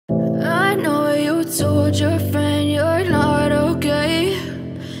told your friend you're not okay,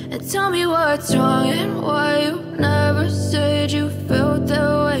 and tell me what's wrong and why you never said you felt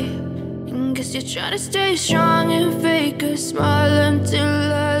that way. And guess you're trying to stay strong and fake a smile until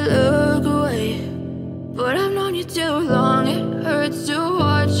I look away. But I've known you too long, it hurts to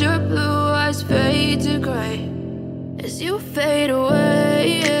watch your blue eyes fade to gray as you fade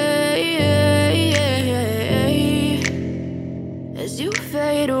away, as you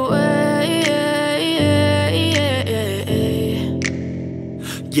fade away.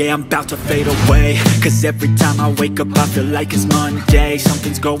 Yeah, I'm about to fade away, cause every time I wake up I feel like it's Monday.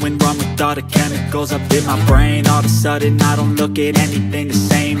 Something's going wrong with all the chemicals up in my brain. All of a sudden I don't look at anything the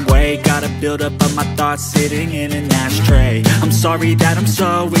same way. Got a buildup of my thoughts sitting in an ashtray. I'm sorry that I'm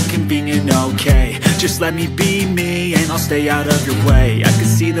so inconvenient, okay. Just let me be me and I'll stay out of your way. I can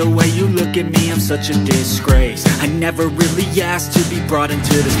see the way you look at me, I'm such a disgrace. I never really asked to be brought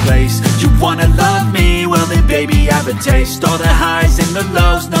into this place. You wanna love me? Well then baby I have a taste. All the highs and the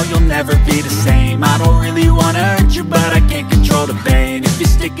lows, no you'll never be the same. I don't really wanna hurt you but I can't control the pain. If you're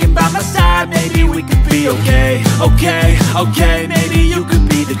sticking by my side maybe we could be okay. Okay, maybe you could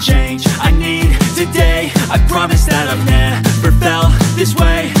be the change I need today. I promise that I've never felt this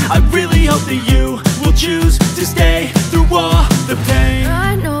way. I really hope that you will choose to stay through all the pain.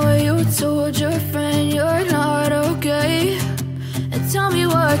 I know you told your friend you're not okay, and tell me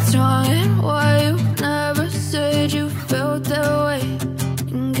what's wrong and why you never said you felt that way.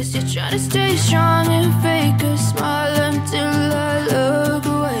 And guess you're trying to stay strong and fake a smile until I look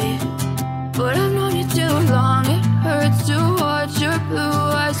away. But I've known you too long, it hurts to watch your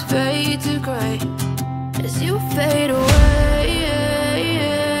blue eyes fade to gray as you fade away,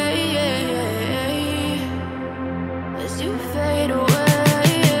 as you fade away,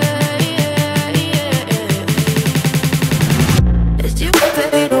 as you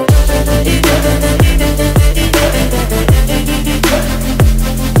fade away.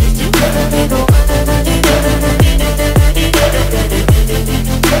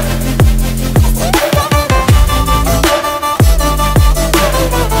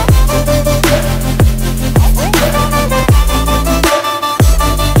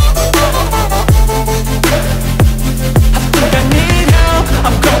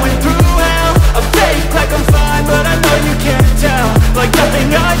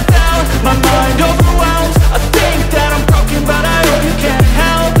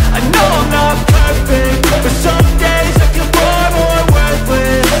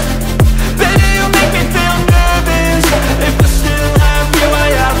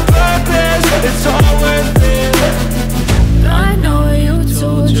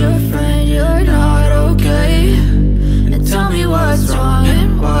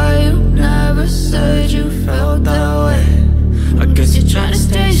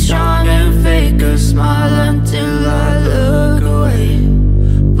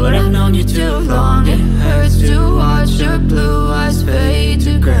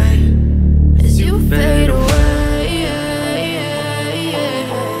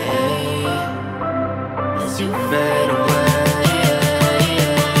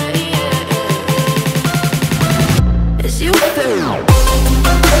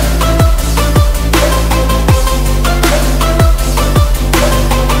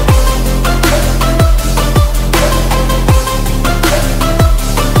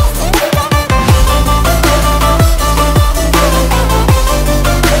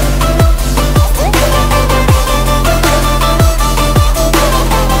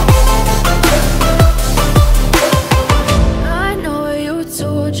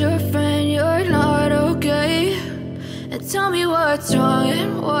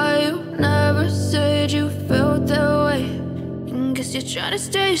 Trying to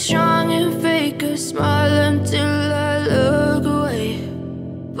stay strong and fake a smile until I look away.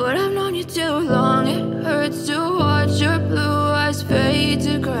 But I've known you too long, it hurts to watch your blue eyes fade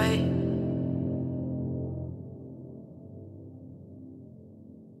to gray